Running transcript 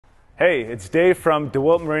Hey, it's Dave from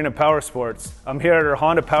DeWitt Marine and Power Sports. I'm here at our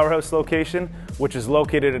Honda Powerhouse location, which is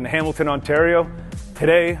located in Hamilton, Ontario.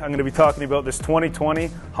 Today, I'm going to be talking about this 2020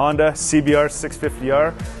 Honda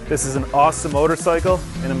CBR650R. This is an awesome motorcycle,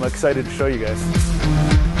 and I'm excited to show you guys.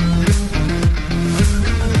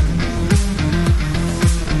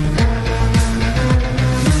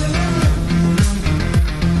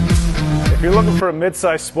 If you're looking for a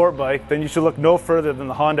mid-size sport bike, then you should look no further than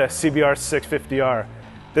the Honda CBR650R.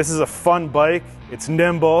 This is a fun bike, it's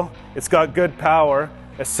nimble, it's got good power,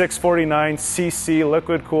 a 649cc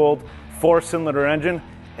liquid-cooled 4-cylinder engine,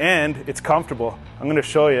 and it's comfortable. I'm going to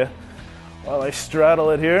show you while I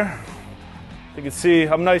straddle it here. You can see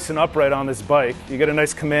I'm nice and upright on this bike. You get a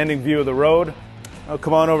nice commanding view of the road. Now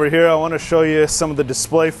come on over here, I want to show you some of the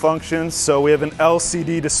display functions. So we have an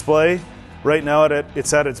LCD display. Right now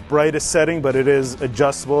it's at its brightest setting, but it is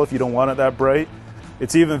adjustable if you don't want it that bright.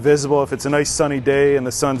 It's even visible if it's a nice sunny day and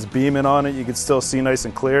the sun's beaming on it, you can still see nice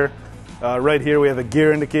and clear. Right here we have a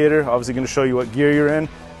gear indicator, obviously going to show you what gear you're in.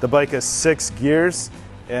 The bike has 6 gears,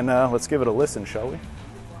 and let's give it a listen, shall we?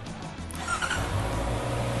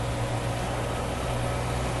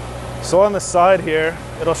 So on the side here,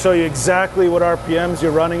 it'll show you exactly what RPMs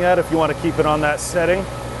you're running at if you want to keep it on that setting.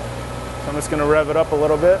 So I'm just going to rev it up a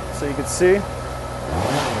little bit so you can see.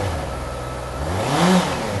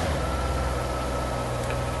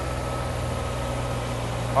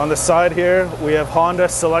 On the side here, we have Honda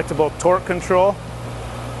selectable torque control.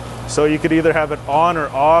 So you could either have it on or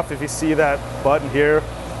off. If you see that button here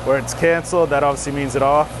where it's canceled, that obviously means it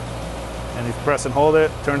off. And you press and hold it,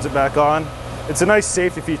 turns it back on. It's a nice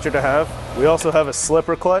safety feature to have. We also have a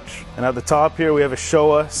slipper clutch. And at the top here, we have a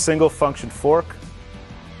Showa single function fork.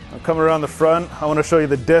 I'll come around the front. I want to show you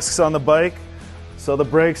the discs on the bike. So the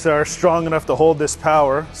brakes are strong enough to hold this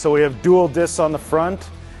power. So we have dual discs on the front,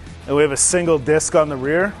 and we have a single disc on the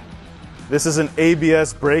rear. This is an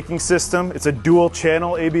ABS braking system. It's a dual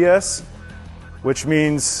channel ABS, which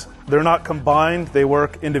means they're not combined, they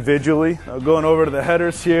work individually. Going over to the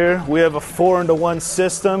headers here, we have a 4-into-1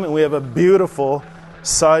 system, and we have a beautiful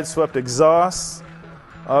side swept exhaust.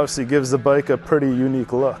 Obviously gives the bike a pretty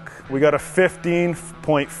unique look. We got a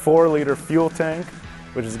 15.4 liter fuel tank,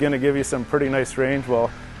 which is going to give you some pretty nice range,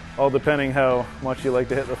 well, all depending how much you like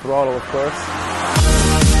to hit the throttle, of course.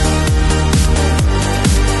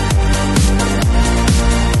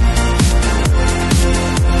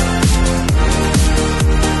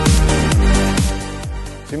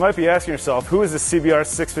 So you might be asking yourself, who is the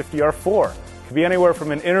CBR650R for? It could be anywhere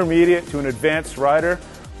from an intermediate to an advanced rider.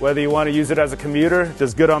 Whether you want to use it as a commuter, it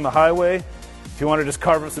does good on the highway. If you want to just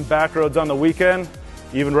carve up some back roads on the weekend,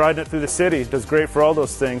 even riding it through the city, it does great for all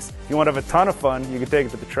those things. If you want to have a ton of fun, you can take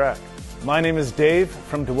it to the track. My name is Dave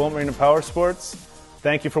from DeWitt Marine and Power Sports.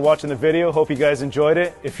 Thank you for watching the video. Hope you guys enjoyed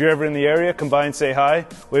it. If you're ever in the area, come by and say hi.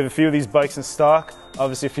 We have a few of these bikes in stock,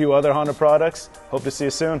 obviously a few other Honda products. Hope to see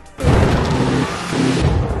you soon.